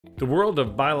The world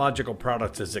of biological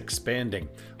products is expanding,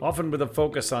 often with a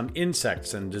focus on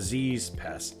insects and disease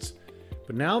pests.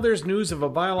 But now there's news of a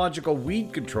biological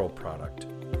weed control product.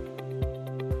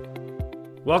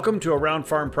 Welcome to Around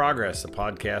Farm Progress, a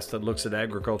podcast that looks at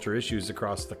agriculture issues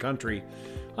across the country.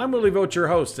 I'm Willie Vogt, your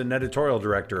host and editorial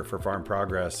director for Farm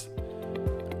Progress.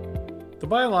 The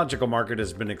biological market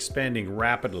has been expanding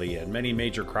rapidly, and many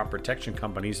major crop protection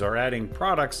companies are adding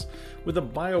products with a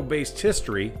bio-based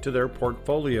history to their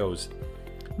portfolios.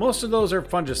 Most of those are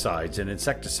fungicides and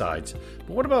insecticides, but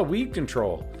what about weed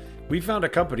control? We found a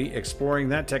company exploring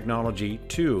that technology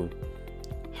too.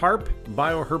 Harpe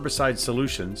Bioherbicide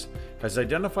Solutions has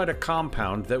identified a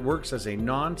compound that works as a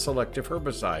non-selective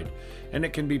herbicide, and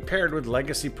it can be paired with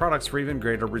legacy products for even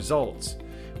greater results.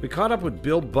 We caught up with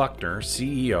Bill Buckner,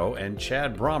 CEO, and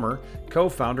Chad Brommer,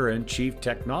 co-founder and chief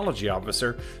technology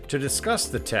officer, to discuss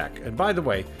the tech. And by the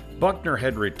way, Buckner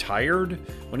had retired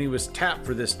when he was tapped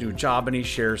for this new job, and he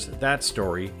shares that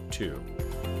story too.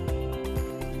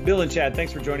 Bill and Chad,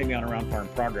 thanks for joining me on Around Farm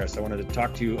Progress. I wanted to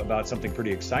talk to you about something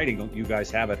pretty exciting you guys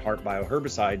have at Harpe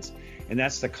Bioherbicides, and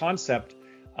that's the concept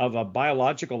of a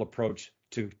biological approach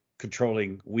to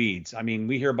controlling weeds. I mean,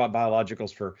 we hear about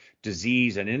biologicals for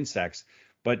disease and insects,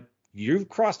 but you've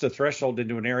crossed a threshold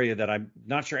into an area that I'm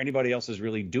not sure anybody else is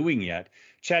really doing yet.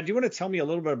 Chad, do you want to tell me a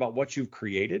little bit about what you've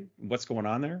created, what's going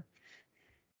on there?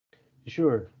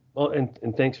 Sure. Well,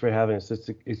 and thanks for having us.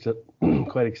 It's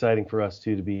quite exciting for us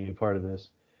too to be a part of this.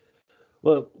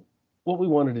 Well, what we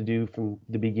wanted to do from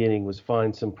the beginning was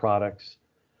find some products,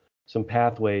 some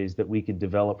pathways that we could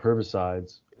develop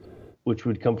herbicides, which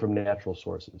would come from natural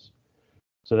sources.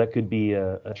 So that could be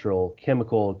a natural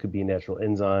chemical, it could be a natural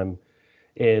enzyme.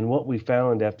 And what we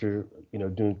found after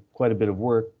doing quite a bit of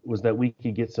work was that we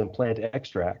could get some plant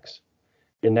extracts,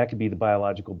 and that could be the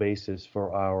biological basis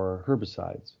for our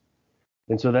herbicides.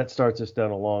 And so that starts us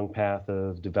down a long path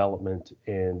of development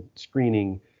and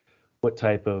screening what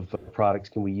type of products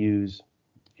can we use,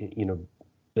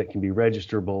 that can be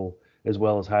registerable as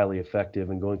well as highly effective,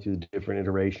 and going through the different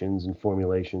iterations and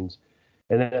formulations.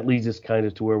 And that leads us kind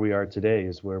of to where we are today,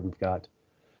 is where we've got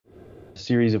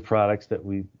series of products that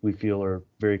we feel are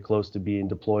very close to being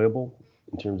deployable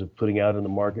in terms of putting out in the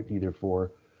market, either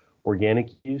for organic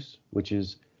use, which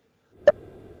is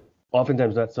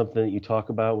oftentimes not something that you talk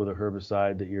about with a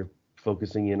herbicide that you're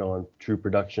focusing in on true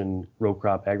production row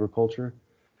crop agriculture.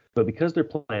 But because they're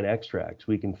plant extracts,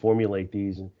 we can formulate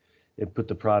these and put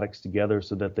the products together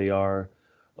so that they are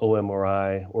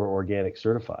OMRI or organic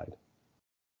certified.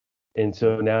 And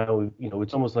so now,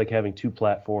 it's almost like having two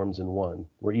platforms in one,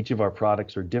 where each of our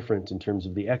products are different in terms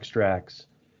of the extracts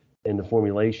and the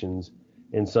formulations,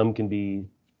 and some can be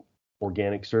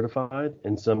organic certified,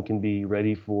 and some can be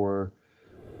ready for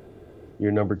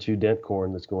your number 2 dent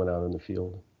corn that's going out in the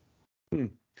field.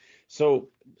 So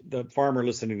the farmer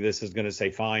listening to this is going to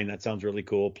say, fine, that sounds really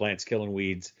cool, plants killing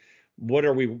weeds. What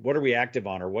are we active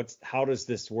on, or how does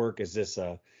this work? Is this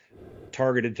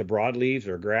targeted to broadleaves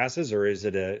or grasses, or is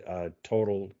it a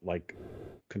total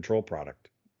control product?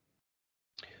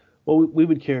 Well, we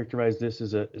would characterize this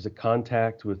as a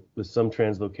contact with some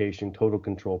translocation total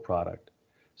control product.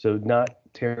 So not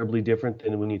terribly different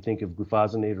than when you think of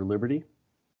glufosinate or Liberty,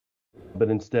 but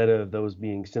instead of those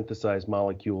being synthesized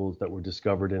molecules that were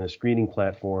discovered in a screening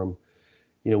platform,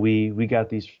 we got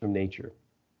these from nature.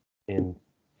 And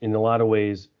in a lot of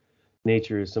ways,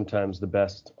 nature is sometimes the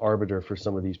best arbiter for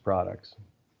some of these products.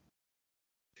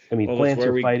 I mean, plants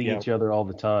are fighting each other all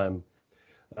the time.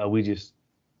 We just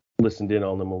listened in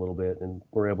on them a little bit, and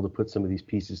we're able to put some of these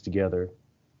pieces together.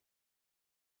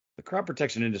 The crop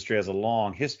protection industry has a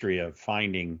long history of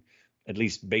finding at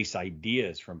least base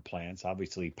ideas from plants.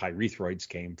 Obviously, pyrethroids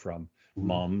came from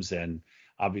mums, and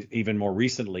even more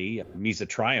recently,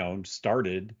 mesotrione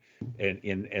started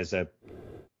as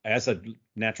a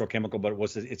natural chemical, but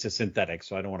it's a synthetic,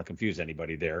 so I don't want to confuse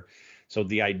anybody there. So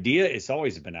the idea has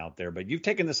always been out there, but you've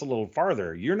taken this a little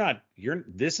farther.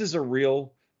 This is a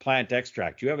real plant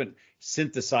extract. You haven't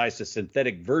synthesized a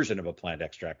synthetic version of a plant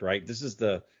extract, right? This is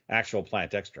the actual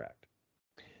plant extract.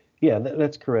 Yeah,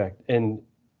 that's correct. And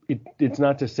it's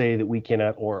not to say that we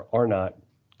cannot or are not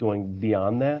going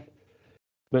beyond that.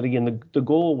 But again, the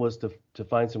goal was to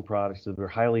find some products that were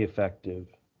highly effective,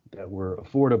 that were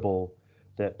affordable,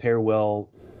 that pair well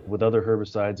with other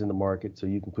herbicides in the market, so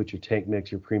you can put your tank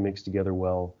mix, your premix together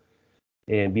well,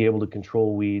 and be able to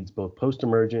control weeds both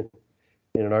post-emergent,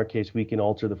 and in our case, we can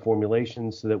alter the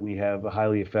formulation so that we have a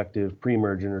highly effective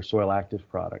pre-emergent or soil active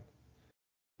product.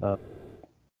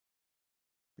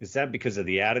 Is that because of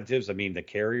the additives? I mean, the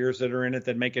carriers that are in it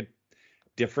that make it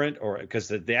different, or because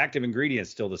the active ingredient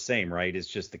is still the same, right? It's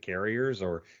just the carriers,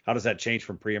 or how does that change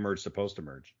from pre-emerge to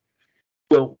post-emerge?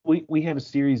 Well, we have a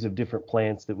series of different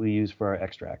plants that we use for our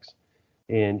extracts.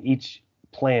 And each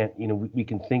plant, we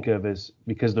can think of as,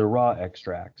 because they're raw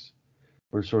extracts,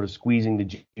 we're sort of squeezing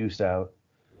the juice out.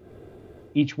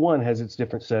 Each one has its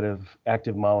different set of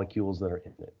active molecules that are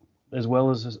in it, as well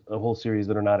as a whole series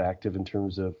that are not active in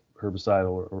terms of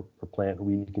herbicidal or plant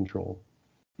weed control.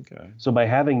 Okay. So by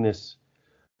having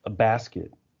a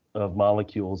basket of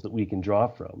molecules that we can draw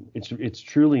from, it's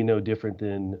truly no different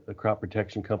than a crop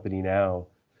protection company now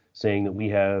saying that we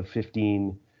have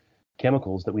 15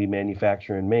 chemicals that we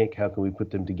manufacture and make. How can we put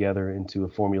them together into a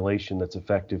formulation that's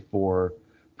effective for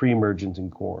pre-emergence in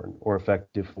corn or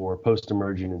effective for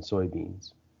post-emergent in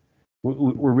soybeans?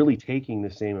 We're really taking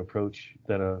the same approach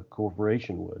that a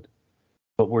corporation would,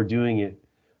 but we're doing it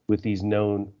with these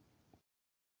known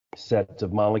sets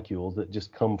of molecules that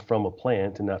just come from a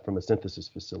plant and not from a synthesis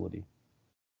facility.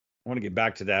 I want to get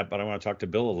back to that, but I want to talk to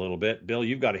Bill a little bit. Bill,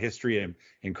 you've got a history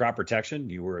in crop protection.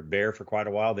 You were at Bayer for quite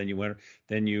a while. Then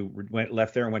you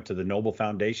left there and went to the Noble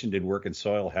Foundation, did work in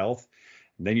soil health.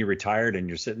 And then you retired and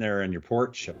you're sitting there on your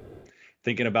porch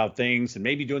thinking about things and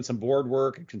maybe doing some board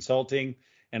work and consulting.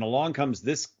 And along comes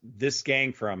this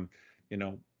gang from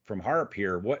Harpe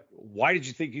here. Why did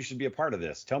you think you should be a part of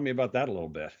this? Tell me about that a little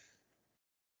bit.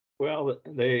 Well,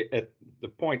 at the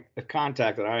point of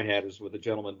contact that I had was with a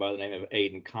gentleman by the name of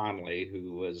Aidan Conley,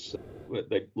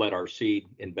 they led our seed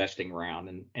investing round,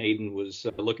 and Aidan was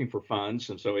looking for funds,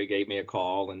 and so he gave me a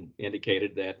call and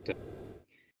indicated that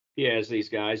he has these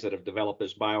guys that have developed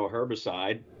this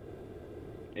bioherbicide,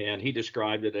 and he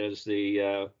described it as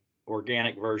the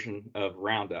organic version of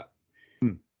Roundup.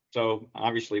 So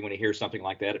obviously, when you hear something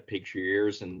like that, it piques your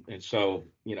ears. And so,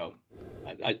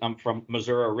 I'm from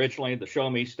Missouri originally, the show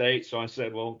me state. So I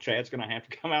said, well, Chad's going to have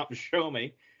to come out and show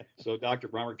me. So Dr.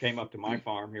 Brommer came up to my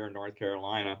farm here in North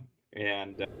Carolina,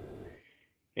 and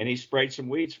he sprayed some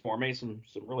weeds for me, some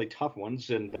really tough ones,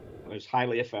 and it was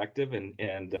highly effective.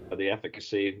 And the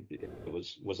efficacy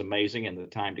was amazing, and the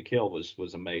time to kill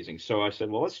was amazing. So I said,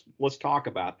 well, let's talk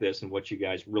about this and what you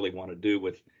guys really want to do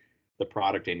with the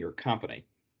product in your company.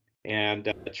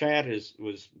 And Chad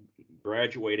was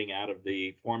graduating out of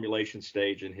the formulation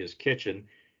stage in his kitchen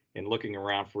and looking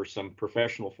around for some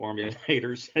professional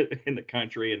formulators in the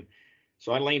country. And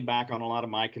so I leaned back on a lot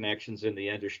of my connections in the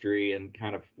industry, and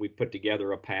we put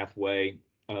together a pathway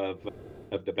of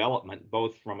development,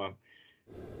 both from a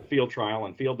field trial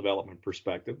and field development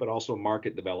perspective, but also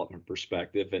market development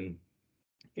perspective. And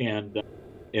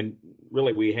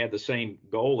really we had the same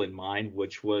goal in mind,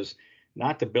 which was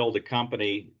not to build a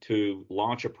company to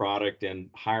launch a product and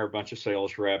hire a bunch of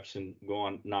sales reps and go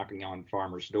on knocking on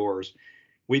farmers' doors.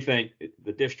 We think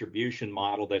the distribution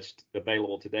model that's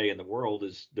available today in the world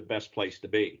is the best place to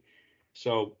be.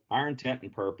 So our intent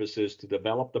and purpose is to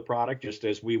develop the product just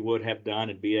as we would have done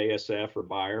in BASF or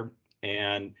Bayer,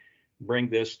 and bring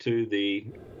this to the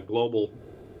global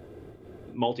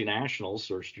multinationals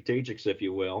or strategics, if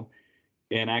you will,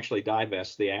 and actually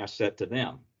divest the asset to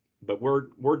them. But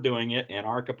we're doing it in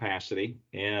our capacity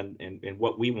and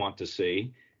what we want to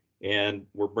see, and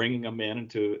we're bringing them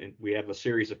and we have a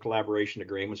series of collaboration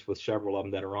agreements with several of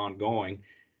them that are ongoing,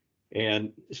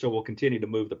 and so we'll continue to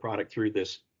move the product through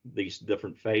these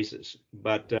different phases.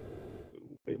 But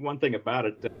one thing about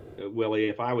it, Willie,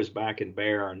 if I was back in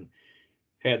Bayer and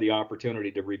had the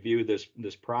opportunity to review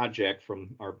this project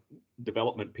from our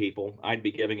development people, I'd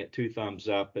be giving it 2 thumbs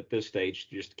up at this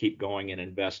stage, just to keep going and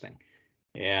investing.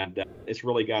 And it's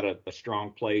really got a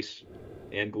strong place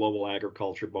in global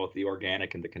agriculture, both the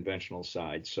organic and the conventional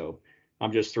side. So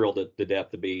I'm just thrilled to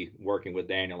death to be working with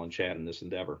Daniel and Chad in this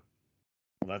endeavor.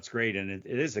 Well, that's great. And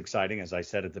it is exciting, as I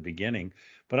said at the beginning.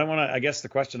 But I guess the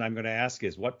question I'm going to ask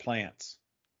is, what plants?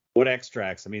 What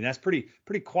extracts? I mean, that's pretty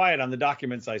quiet on the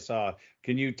documents I saw.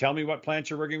 Can you tell me what plants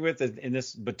you're working with in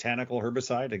this botanical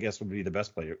herbicide? I guess would be the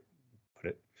best way to put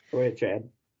it. Go ahead, Chad.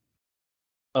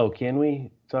 Oh, can we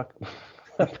talk?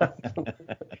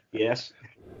 Yes.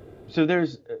 So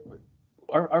there's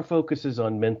our focus is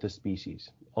on mentha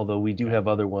species, although we do have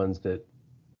other ones that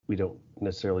we don't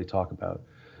necessarily talk about.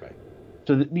 Right.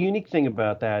 So the unique thing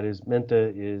about that is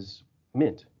mentha is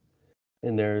mint,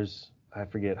 and there's, I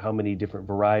forget how many different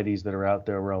varieties that are out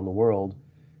there around the world,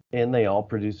 and they all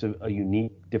produce a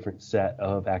unique different set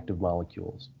of active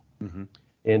molecules. Mm-hmm.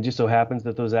 And just so happens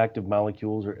that those active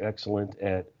molecules are excellent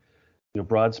at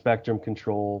broad spectrum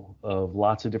control of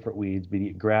lots of different weeds, be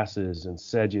it grasses and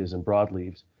sedges and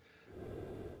broadleaves.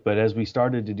 But as we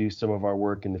started to do some of our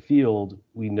work in the field,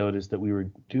 we noticed that we were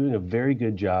doing a very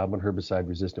good job on herbicide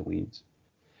resistant weeds.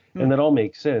 And that all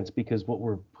makes sense because what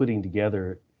we're putting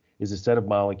together is a set of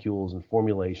molecules and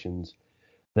formulations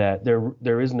that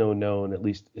there is no known, at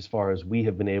least as far as we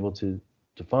have been able to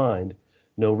find,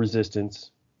 no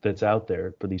resistance that's out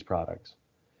there for these products.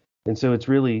 And so it's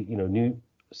really, new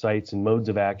sites and modes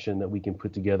of action that we can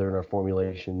put together in our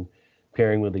formulation,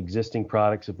 pairing with existing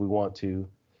products if we want to,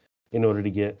 in order to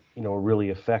get, a really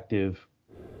effective,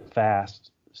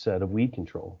 fast set of weed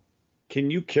control. Can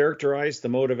you characterize the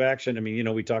mode of action? I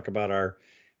mean, we talk about our,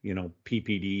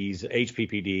 PPDs,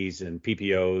 HPPDs and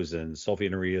PPOs and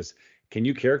sulfonylureas. Can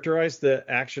you characterize the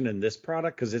action in this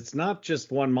product? Because it's not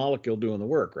just one molecule doing the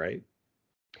work, right?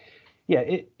 Yeah,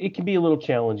 it can be a little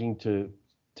challenging to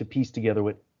piece together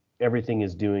what everything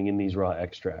is doing in these raw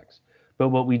extracts. But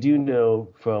what we do know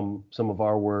from some of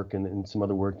our work and some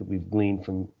other work that we've gleaned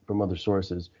from other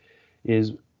sources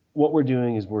is what we're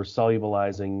doing is we're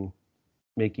solubilizing,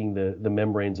 making the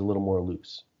membranes a little more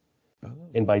loose. Oh.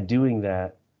 And by doing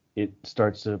that, it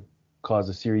starts to cause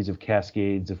a series of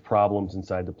cascades of problems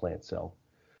inside the plant cell.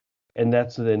 And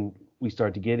that's then we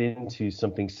start to get into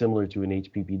something similar to an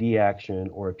HPPD action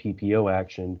or a PPO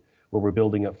action, where we're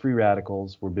building up free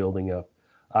radicals, we're building up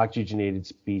oxygenated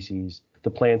species.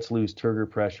 The plants lose turgor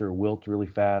pressure, wilt really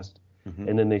fast,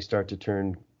 and then they start to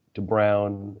turn to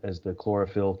brown as the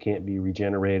chlorophyll can't be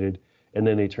regenerated, and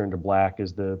then they turn to black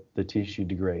as the tissue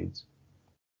degrades.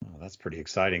 Oh, that's pretty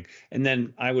exciting. And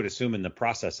then I would assume in the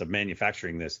process of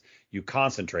manufacturing this, you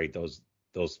concentrate those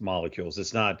molecules.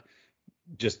 It's not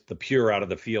just the pure out of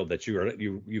the field that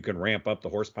you can ramp up the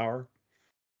horsepower.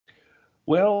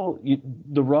 Well,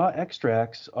 the raw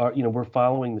extracts are, we're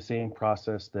following the same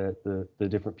process that the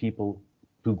different people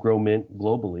who grow mint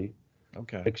globally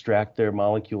extract their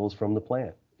molecules from the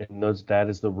plant. And that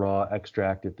is the raw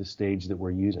extract at the stage that we're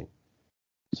using.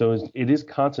 So it is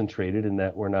concentrated in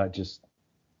that we're not just,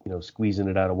 squeezing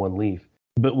it out of one leaf,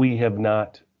 but we have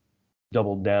not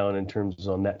doubled down in terms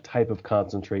on that type of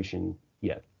concentration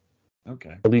yet.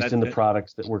 Okay. At least in the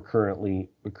products that we're currently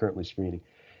screening.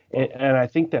 And I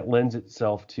think that lends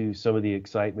itself to some of the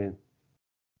excitement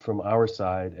from our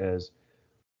side, as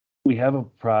we have a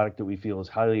product that we feel is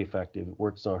highly effective. It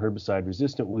works on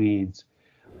herbicide-resistant weeds.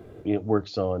 It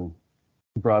works on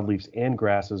broadleafs and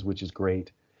grasses, which is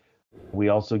great. We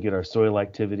also get our soil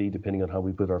activity depending on how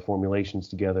we put our formulations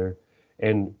together.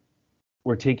 And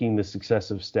we're taking the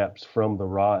successive steps from the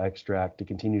raw extract to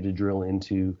continue to drill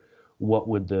into what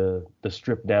would the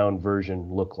stripped down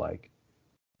version look like.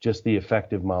 Just the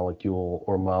effective molecule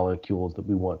or molecules that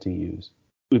we want to use.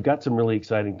 We've got some really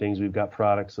exciting things. We've got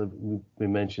products that we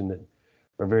mentioned that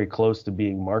are very close to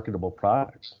being marketable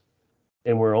products.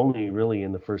 And we're only really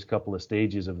in the first couple of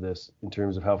stages of this in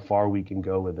terms of how far we can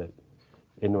go with it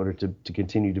in order to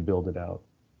continue to build it out.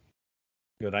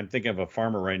 Good. I'm thinking of a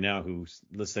farmer right now who's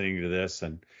listening to this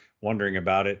and wondering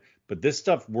about it. But this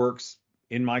stuff works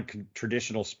in my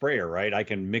traditional sprayer, right? I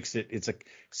can mix it.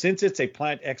 Since it's a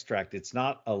plant extract, it's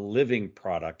not a living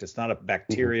product. It's not a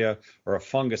bacteria or a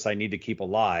fungus I need to keep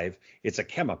alive. It's a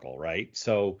chemical, right?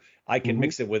 So I can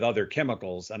mix it with other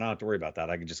chemicals and I don't have to worry about that.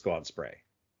 I can just go out and spray.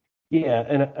 Yeah,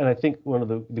 and I think one of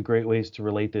the great ways to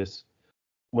relate this,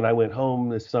 when I went home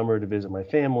this summer to visit my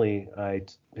family, I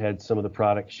had some of the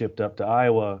products shipped up to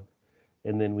Iowa,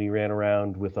 and then we ran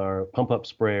around with our pump-up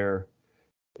sprayer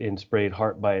and sprayed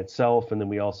Harpe by itself, and then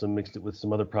we also mixed it with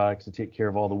some other products to take care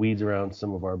of all the weeds around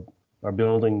some of our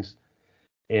buildings,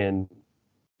 and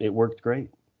it worked great.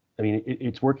 I mean,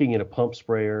 it's working in a pump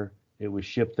sprayer. It was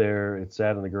shipped there. It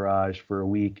sat in the garage for a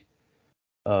week.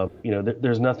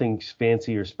 There's nothing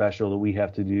fancy or special that we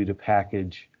have to do to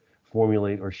package,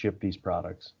 formulate, or ship these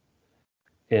products,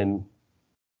 and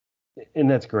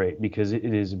that's great because it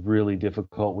is really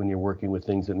difficult when you're working with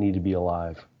things that need to be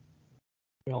alive.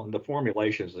 Well, and the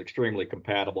formulation is extremely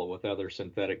compatible with other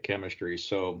synthetic chemistries,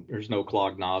 so there's no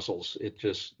clogged nozzles. It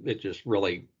just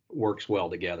really works well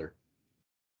together.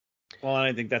 Well, and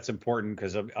I think that's important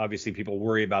because obviously people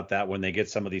worry about that when they get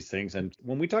some of these things. And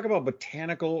when we talk about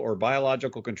botanical or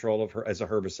biological control of as a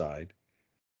herbicide,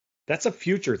 that's a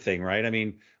future thing, right? I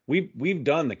mean, we've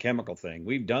done the chemical thing.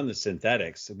 We've done the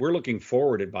synthetics. We're looking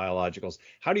forward at biologicals.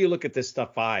 How do you look at this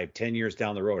stuff 5-10 years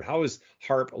down the road? How is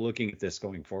Harpe looking at this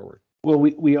going forward? Well,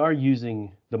 we are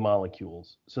using the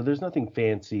molecules. So there's nothing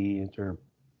fancy or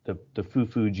the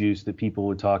foo-foo juice that people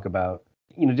would talk about.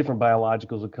 Different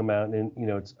biologicals would come out and,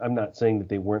 I'm not saying that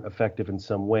they weren't effective in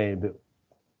some way, but,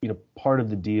 part of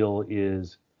the deal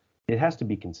is it has to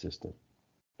be consistent.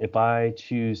 If I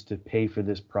choose to pay for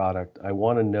this product, I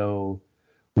want to know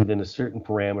within a certain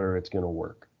parameter it's going to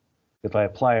work. If I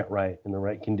apply it right in the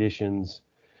right conditions,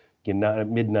 again, not at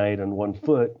midnight on 1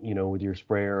 foot, with your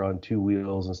sprayer on 2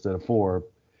 wheels instead of 4,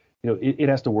 it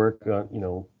has to work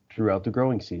throughout the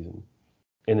growing season.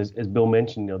 And as Bill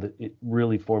mentioned, that it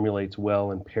really formulates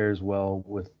well and pairs well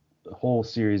with a whole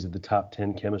series of the top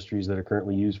 10 chemistries that are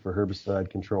currently used for herbicide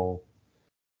control.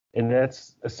 And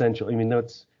that's essential. I mean,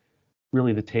 that's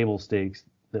really the table stakes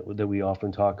that we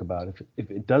often talk about. If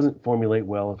it doesn't formulate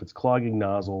well, if it's clogging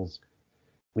nozzles,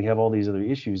 we have all these other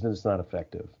issues, then it's not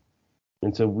effective.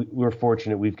 And so we're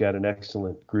fortunate we've got an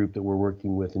excellent group that we're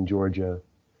working with in Georgia,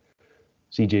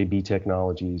 CJB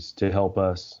Technologies, to help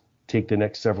us take the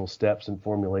next several steps in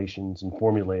formulations and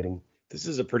formulating. This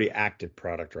is a pretty active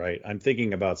product, right? I'm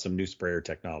thinking about some new sprayer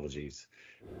technologies.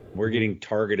 We're getting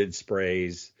targeted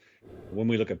sprays. When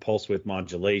we look at pulse width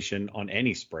modulation on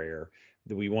any sprayer,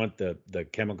 we want the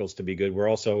chemicals to be good. We're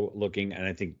also looking, and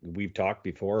I think we've talked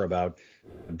before about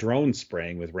drone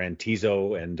spraying with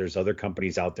Rantizo, and there's other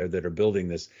companies out there that are building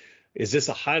this. Is this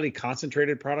a highly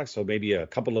concentrated product? So maybe a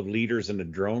couple of liters in a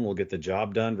drone will get the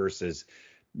job done versus,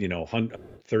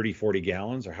 30, 40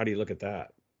 gallons, or how do you look at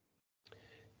that?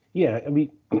 Yeah, I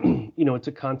mean, it's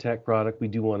a contact product. We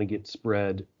do want to get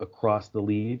spread across the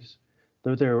leaves.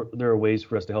 There are ways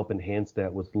for us to help enhance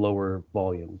that with lower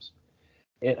volumes.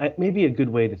 And maybe a good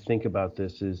way to think about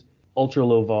this is ultra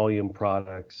low volume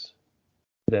products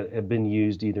that have been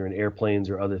used either in airplanes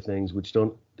or other things, which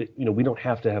we don't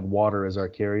have to have water as our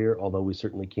carrier, although we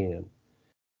certainly can.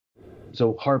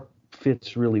 So Harpe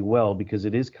fits really well because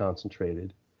it is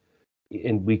concentrated,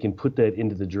 and we can put that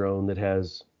into the drone that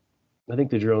has, I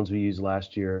think the drones we used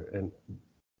last year, and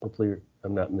hopefully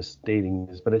I'm not misstating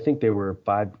this, but I think they were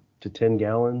 5 to 10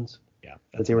 gallons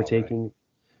that they were taking. Right.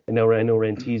 And now I know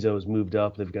Rantizo has moved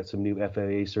up. They've got some new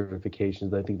FAA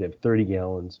certifications. I think they have 30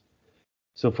 gallons.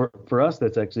 So for us,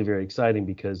 that's actually very exciting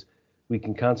because we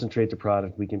can concentrate the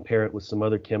product. We can pair it with some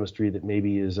other chemistry that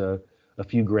maybe is a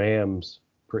few grams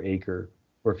per acre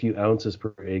or a few ounces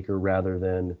per acre rather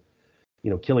than,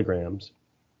 kilograms.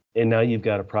 And now you've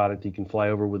got a product you can fly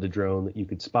over with a drone, that you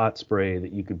could spot spray,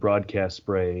 that you could broadcast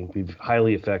spray, be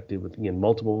highly effective with, again,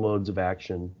 multiple modes of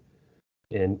action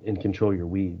and control your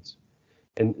weeds.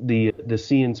 And the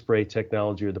see and spray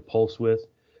technology, or the pulse width,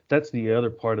 that's the other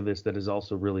part of this that is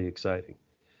also really exciting.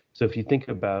 So if you think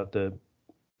about the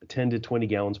 10 to 20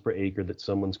 gallons per acre that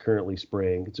someone's currently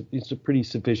spraying, it's a pretty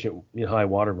sufficient high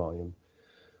water volume.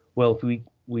 Well, if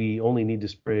we only need to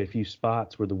spray a few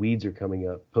spots where the weeds are coming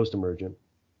up post-emergent,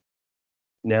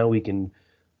 now we can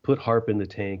put Harpe in the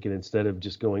tank, and instead of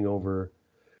just going over,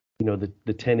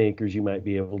 the 10 acres you might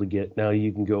be able to get, now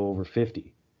you can go over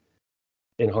 50.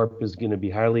 And Harpe is going to be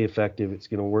highly effective. It's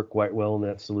going to work quite well in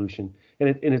that solution.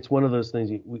 And it's one of those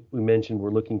things we mentioned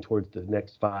we're looking towards the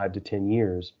next 5 to 10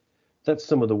 years. That's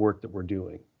some of the work that we're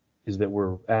doing, is that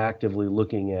we're actively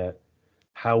looking at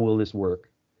how will this work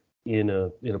in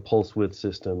a pulse width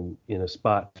system, in a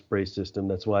spot spray system.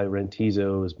 That's why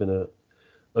Rantizo has been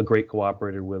a great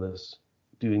cooperator with us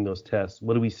doing those tests.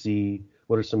 What do we see?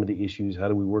 What are some of the issues? How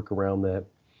do we work around that?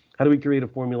 How do we create a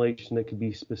formulation that could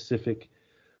be specific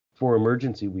for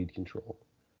emergency weed control?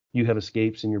 You have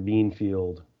escapes in your bean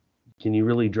field. Can you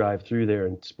really drive through there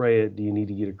and spray it? Do you need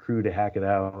to get a crew to hack it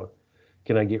out?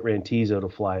 Can I get Rantizo to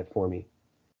fly it for me?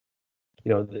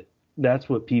 That's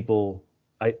what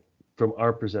from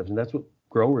our perception, that's what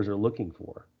growers are looking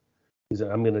for, is that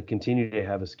I'm going to continue to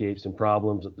have escapes and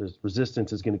problems. There's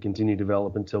resistance is going to continue to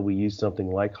develop until we use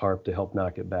something like Harpe to help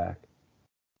knock it back.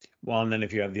 Well, and then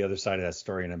if you have the other side of that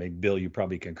story, and I mean, Bill, you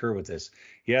probably concur with this.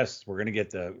 Yes, we're going to get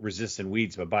the resistant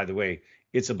weeds, but by the way,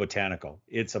 it's a botanical,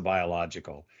 it's a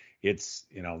biological. It's,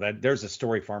 that there's a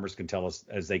story farmers can tell us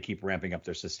as they keep ramping up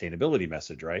their sustainability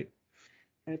message, right?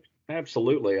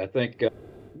 Absolutely. I think,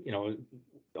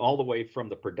 all the way from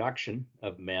the production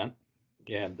of mint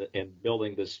and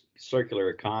building this circular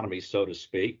economy, so to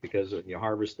speak, because you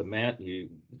harvest the mint, you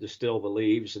distill the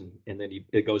leaves, and then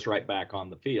it goes right back on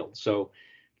the field. So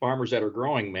farmers that are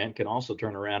growing mint can also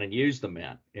turn around and use the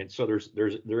mint. And so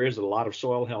there is a lot of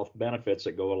soil health benefits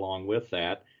that go along with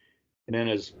that. And then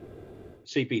as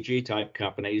CPG type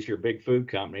companies, your big food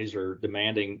companies, are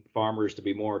demanding farmers to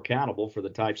be more accountable for the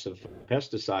types of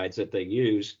pesticides that they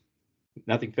use,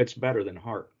 nothing fits better than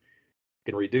Harpe.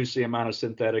 You can reduce the amount of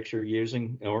synthetics you're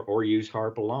using, or use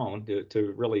Harpe alone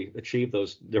to really achieve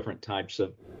those different types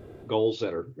of goals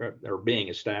that are being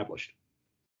established.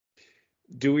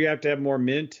 Do we have to have more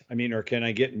mint? I mean, or can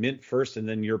I get mint first and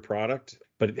then your product?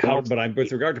 But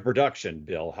with regard to production,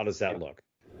 Bill, how does that look?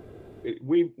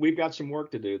 We've got some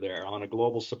work to do there on a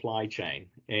global supply chain,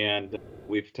 and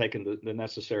we've taken the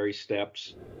necessary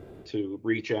steps to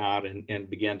reach out and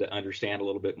begin to understand a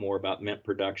little bit more about mint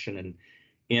production in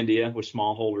India with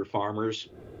smallholder farmers.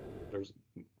 There's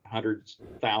hundreds,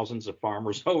 thousands of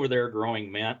farmers over there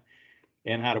growing mint,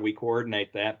 and how do we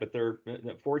coordinate that? But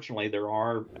fortunately, there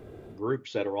are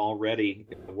groups that are already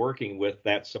working with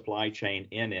that supply chain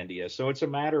in India. So it's a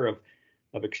matter of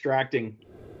extracting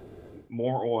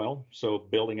more oil, so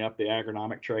building up the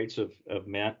agronomic traits of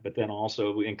mint, but then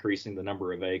also increasing the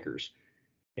number of acres.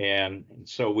 And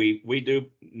so we do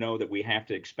know that we have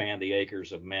to expand the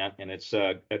acres of mint, and it's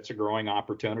a growing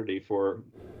opportunity for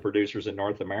producers in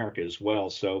North America as well.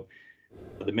 So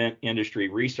the Mint Industry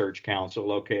Research Council,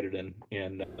 located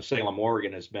in Salem,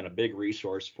 Oregon, has been a big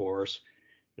resource for us.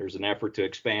 There's an effort to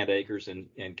expand acres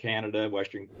in Canada,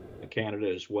 Western Canada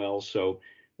as well. So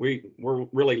we're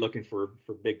really looking for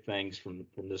big things from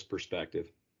this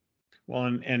perspective. Well,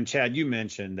 and Chad, you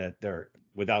mentioned that they're,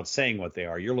 without saying what they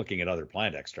are, you're looking at other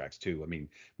plant extracts too. I mean,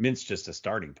 mint's just a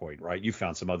starting point, right? You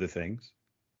found some other things.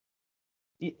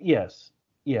 Yes.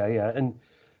 Yeah. And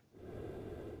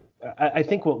I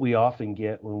think what we often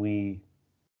get when we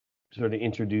sort of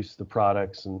introduce the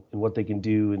products and what they can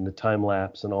do in the time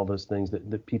lapse and all those things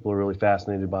that people are really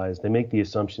fascinated by is they make the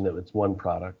assumption that it's one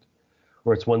product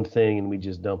or it's one thing and we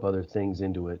just dump other things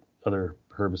into it, other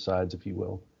herbicides, if you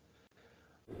will.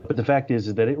 But the fact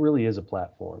is that it really is a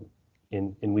platform.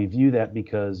 And we view that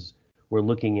because we're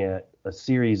looking at a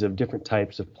series of different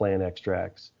types of plant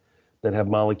extracts that have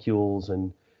molecules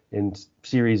and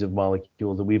series of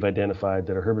molecules that we've identified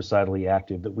that are herbicidally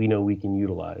active that we know we can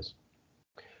utilize.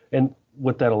 And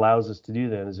what that allows us to do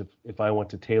then is if I want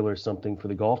to tailor something for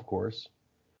the golf course,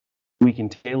 we can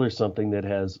tailor something that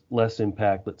has less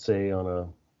impact, let's say on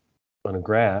a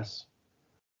grass,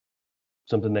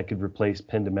 something that could replace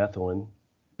pendimethalin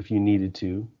if you needed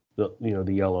to, the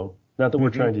yellow. Not that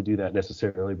we're trying to do that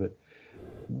necessarily, but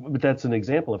that's an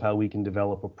example of how we can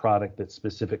develop a product that's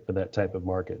specific for that type of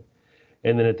market.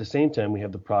 And then at the same time, we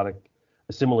have a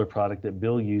similar product that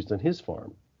Bill used on his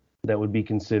farm that would be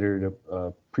considered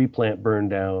a pre-plant burn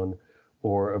down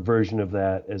or a version of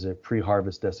that as a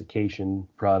pre-harvest desiccation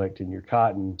product in your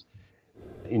cotton,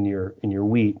 in your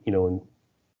wheat,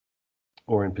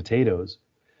 or in potatoes.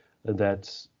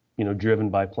 That's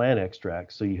driven by plant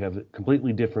extracts. So you have a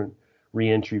completely different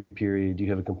re-entry period. You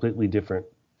have a completely different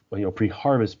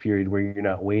pre-harvest period where you're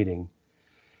not waiting.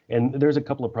 And there's a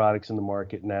couple of products in the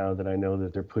market now that I know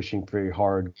that they're pushing very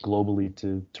hard globally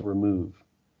to remove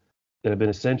that have been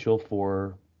essential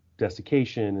for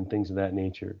desiccation and things of that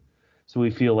nature. So we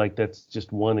feel like that's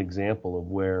just one example of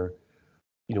where,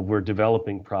 we're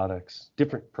developing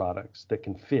different products that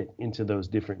can fit into those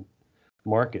different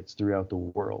markets throughout the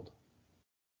world.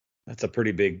 That's a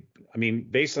pretty big,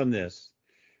 based on this,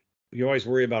 you always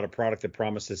worry about a product that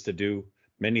promises to do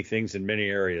many things in many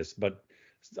areas, but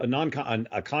a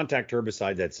contact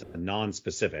herbicide that's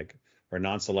non-specific or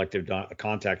non-selective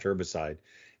contact herbicide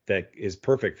that is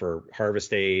perfect for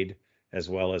harvest aid as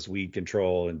well as weed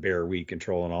control and bare weed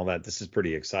control and all that. This is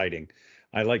pretty exciting.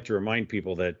 I like to remind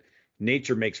people that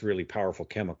nature makes really powerful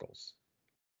chemicals.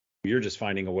 You're just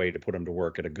finding a way to put them to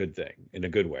work in a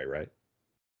good way, right?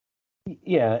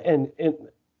 Yeah, and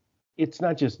it's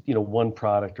not just one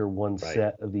product or one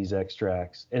set of these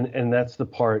extracts, and that's the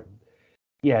part.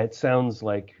 Yeah, it sounds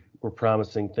like we're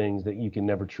promising things that you can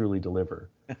never truly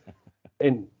deliver.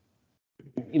 And,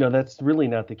 that's really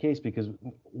not the case because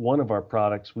one of our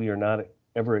products we are not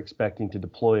ever expecting to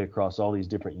deploy across all these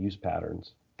different use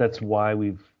patterns. That's why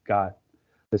we've got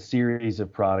the series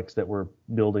of products that we're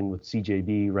building with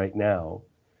CJB right now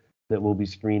that we'll be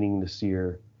screening this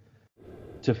year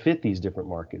to fit these different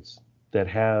markets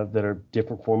that are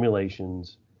different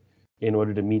formulations in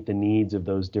order to meet the needs of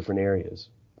those different areas.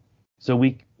 So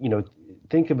we,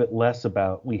 think of it less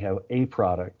about we have a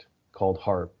product called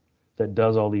Harpe that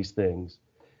does all these things,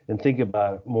 and think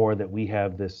about it more that we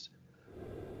have this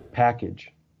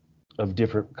package of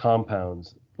different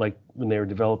compounds, like when they were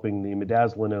developing the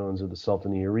imidazolinones or the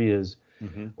sulfonylureas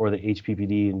or the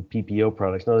HPPD and PPO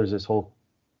products. Now there's this whole,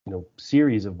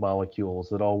 series of molecules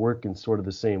that all work in sort of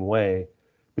the same way,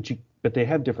 but they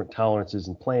have different tolerances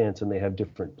in plants and they have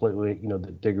different,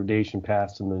 the degradation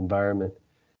paths in the environment.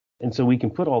 And so we can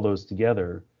put all those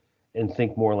together and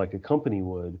think more like a company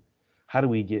would. How do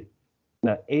we get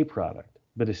not a product,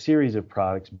 but a series of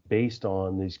products based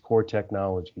on these core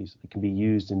technologies that can be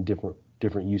used in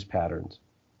different use patterns?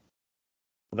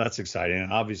 Well, that's exciting.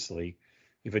 And obviously,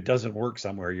 if it doesn't work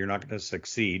somewhere, you're not going to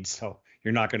succeed. So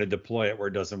you're not going to deploy it where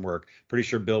it doesn't work. Pretty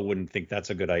sure Bill wouldn't think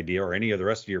that's a good idea, or any of the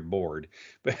rest of your board.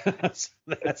 But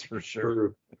that's for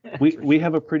sure. We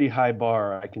have a pretty high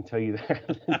bar, I can tell you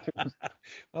that.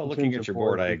 Well, looking at your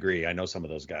board, I agree. I know some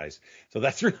of those guys. So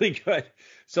that's really good.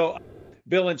 So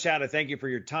Bill and Chad, I thank you for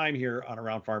your time here on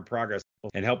Around Farm Progress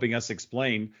and helping us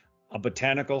explain a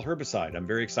botanical herbicide. I'm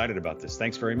very excited about this.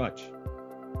 Thanks very much.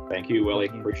 Thank you, Willie.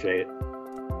 Appreciate it.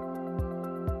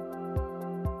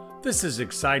 This is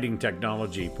exciting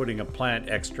technology, putting a plant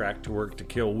extract to work to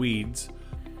kill weeds.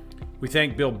 We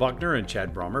thank Bill Buckner and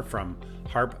Chad Brommer from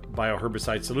Harpe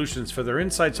Bioherbicide Solutions for their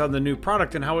insights on the new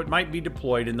product and how it might be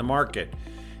deployed in the market.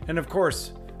 And of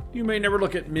course, you may never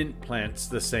look at mint plants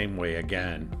the same way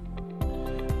again.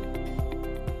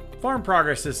 Farm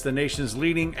Progress is the nation's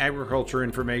leading agriculture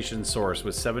information source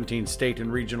with 17 state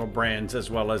and regional brands,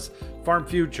 as well as Farm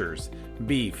Futures,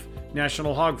 Beef,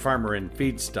 National Hog Farmer, and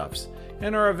Feedstuffs,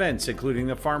 and our events including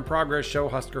the Farm Progress Show,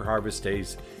 Husker Harvest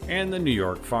Days, and the New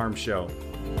York Farm Show.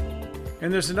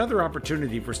 And there's another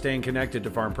opportunity for staying connected to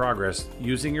Farm Progress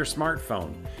using your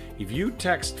smartphone. If you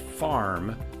text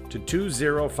FARM to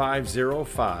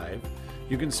 20505,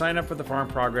 you can sign up for the Farm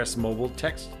Progress mobile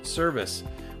text service.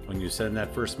 When you send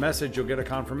that first message, you'll get a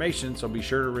confirmation, so be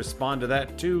sure to respond to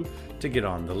that too to get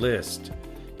on the list.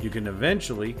 You can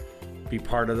eventually be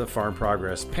part of the Farm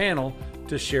Progress panel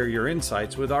to share your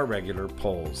insights with our regular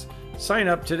polls. Sign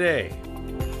up today.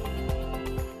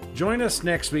 Join us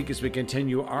next week as we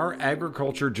continue our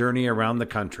agriculture journey around the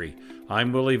country.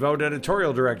 I'm Willie Vogt,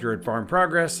 Editorial Director at Farm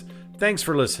Progress. Thanks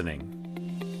for listening.